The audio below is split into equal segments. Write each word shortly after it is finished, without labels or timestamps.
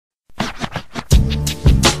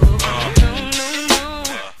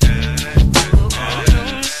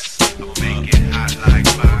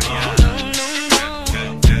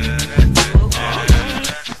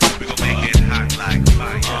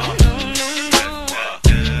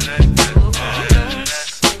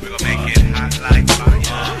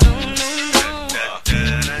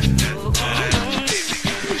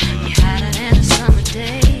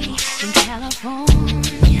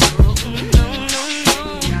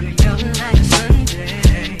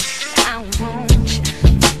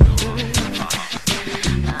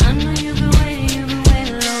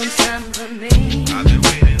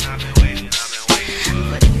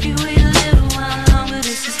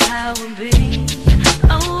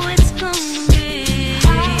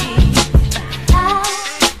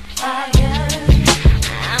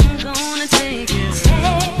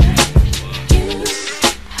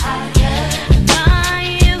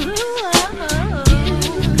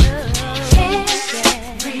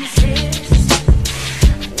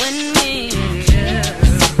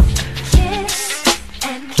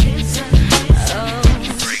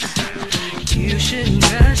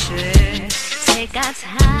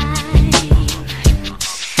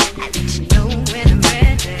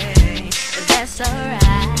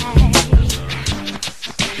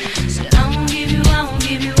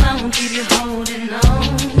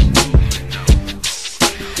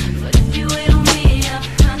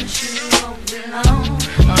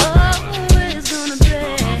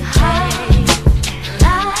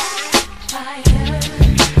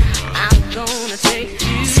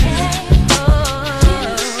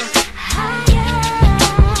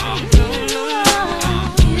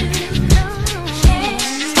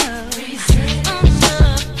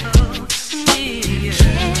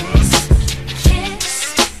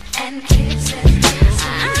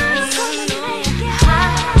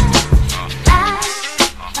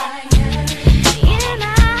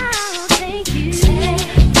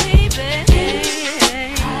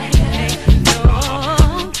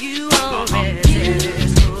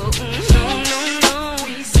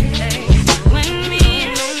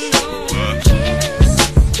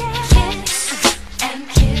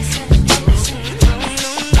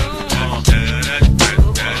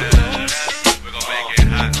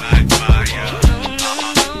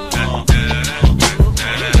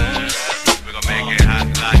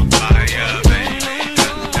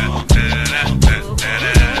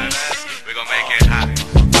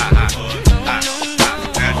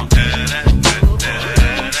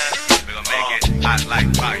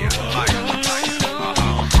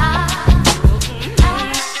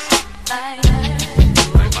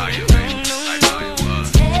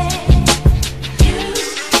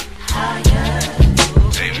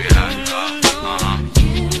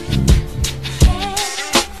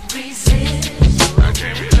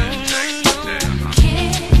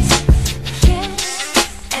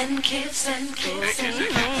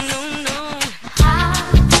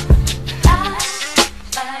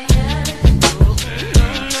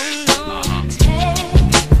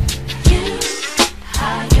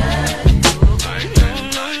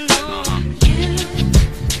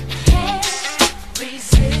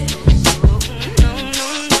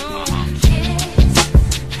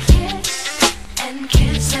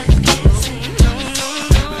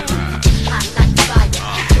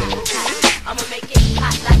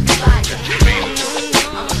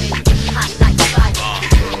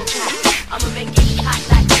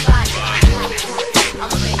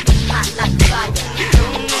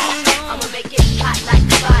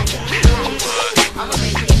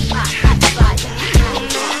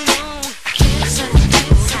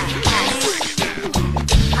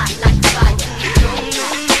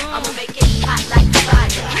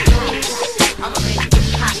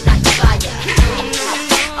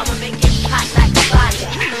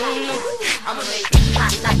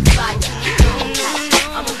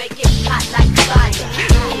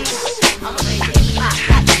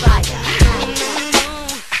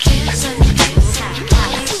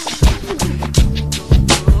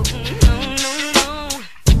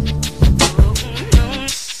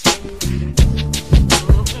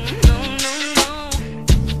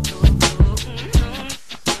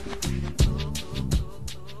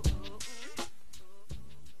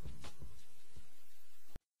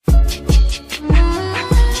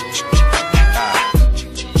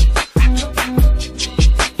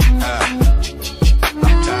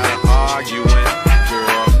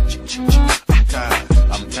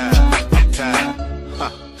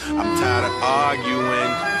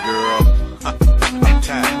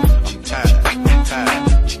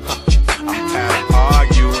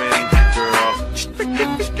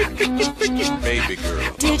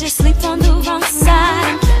just sleep on the wrong side.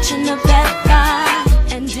 I'm catching a bad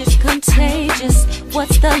vibe, and it's contagious.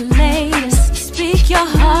 What's the latest? Speak your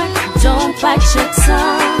heart, don't bite your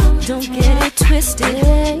tongue. Don't get it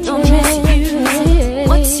twisted, don't misuse it.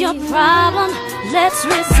 What's your problem? Let's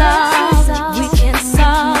resolve. We can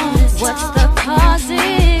solve. What's the cause?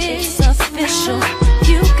 It's official.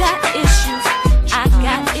 You got issues, I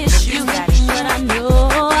got issues, but I know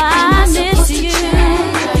I miss you.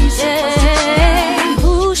 Yeah.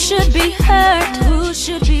 Who should be hurt? Who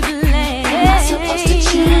should be blamed? Am I supposed to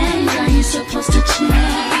change? Are you supposed to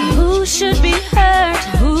change? Who should be hurt?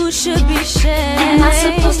 Who should be shamed? Am I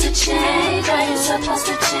supposed to change? Are you supposed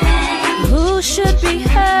to change? Who should be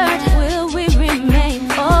hurt? Will we remain?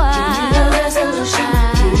 Oh, we need a resolution.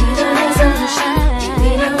 We need a resolution. We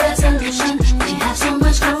need a resolution. We have so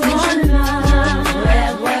much confusion.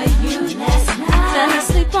 Where were you last night? Fell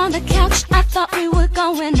asleep on the couch. I thought we were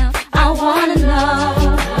going out. I wanna know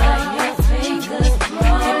where your fingers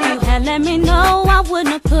broke. If you had let me know, I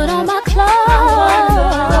wouldn't have put on my clothes.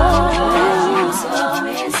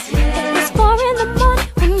 It's 4 in the morning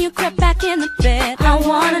when you crept back in the bed. I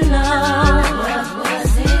wanna know what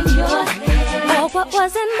was in your head. Or what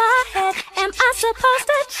was in my head. Am I supposed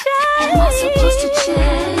to change? Am I supposed to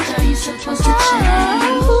change? Are you supposed to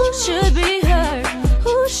change? Who should be hurt?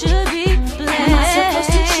 Who should be blamed? Am I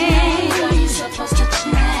supposed to change? Are you supposed to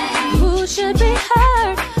change? Who should be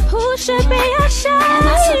hurt? Who should be ashamed? Am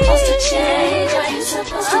I supposed to change? Are you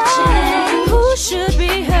supposed to change? Who should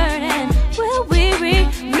be hurt and will we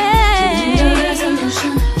remain? We need a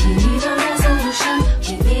resolution. We need a resolution.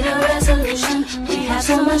 We need a resolution. We have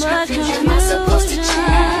so much confusion. Am I supposed to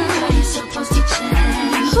change? Are you supposed to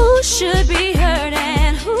change? Who should be hurt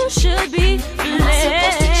and who should be blamed? Am I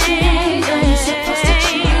supposed to change? Are you supposed to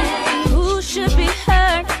change? Who should be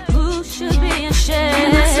hurt? Who should be ashamed?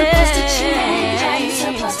 Am I supposed to change? Are you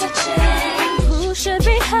supposed to change? Who should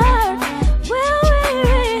be hurt? Will we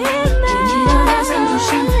remain? We need a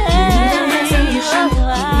resolution. We need a resolution.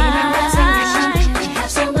 We need a resolution. We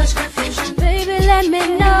have so much confusion. Baby, let me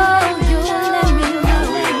know. You let me know.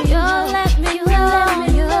 You let me know.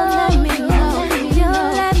 You let me know. You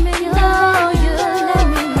let me know. You let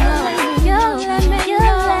me know. You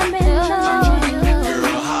let me know.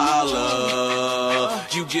 Girl, holla.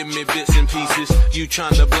 You give me bits and pieces. You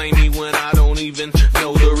tryna blame me when I don't even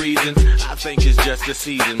know the reason. I think it's just the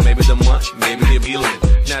season. Maybe the month, maybe the feeling.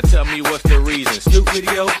 Now tell me what's the reason. Snoop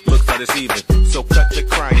video looks like it's even. So cut the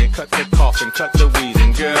crying, cut the coughing, cut the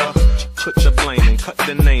wheezing, girl. Put the blaming, cut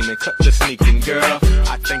the naming, cut the sneaking, girl.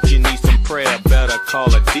 I think you need some prayer, better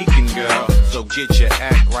call a deacon, girl. So get your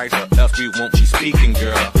act right or else we won't be speaking,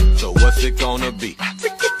 girl. So what's it gonna be?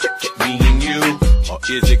 Me and you? Or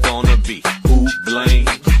is it gonna be who blames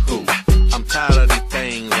who? I'm tired of these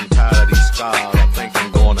things, I'm tired of these scars.